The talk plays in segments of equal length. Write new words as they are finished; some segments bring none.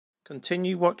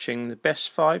Continue watching the best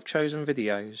 5 chosen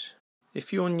videos.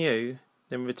 If you're new,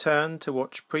 then return to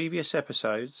watch previous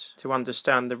episodes to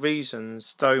understand the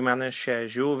reasons Stomanner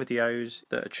shares your videos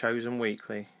that are chosen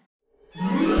weekly.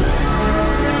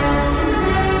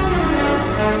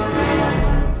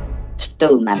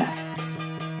 Stomanner.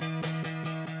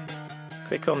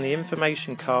 Click on the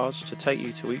information cards to take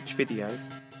you to each video,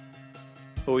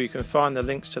 or you can find the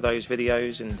links to those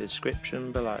videos in the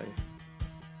description below.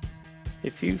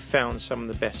 If you've found some of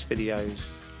the best videos,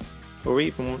 or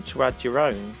even want to add your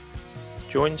own,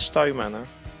 join Stomanner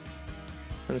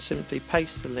and simply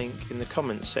paste the link in the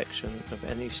comments section of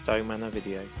any Stomanner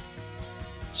video.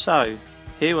 So,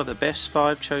 here are the best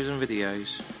 5 chosen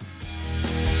videos.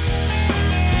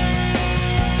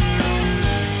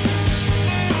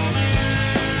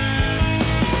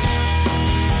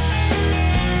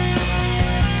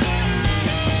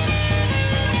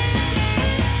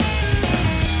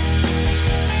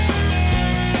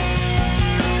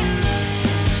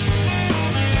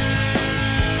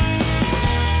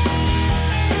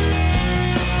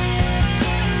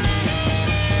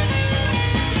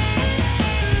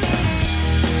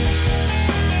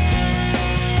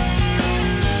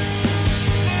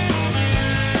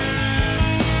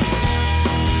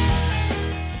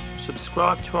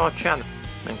 Subscribe to our channel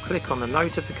and click on the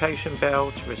notification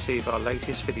bell to receive our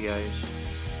latest videos.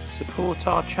 Support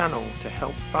our channel to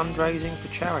help fundraising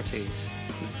for charities.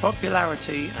 With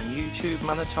popularity and YouTube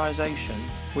monetization,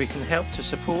 we can help to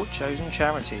support chosen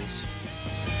charities.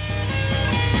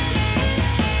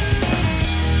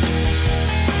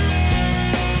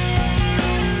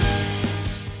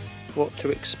 What to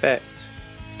expect.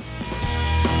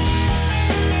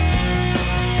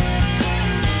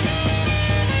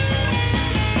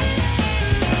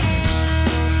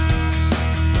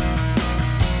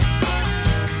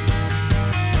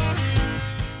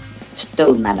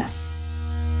 Stomanner.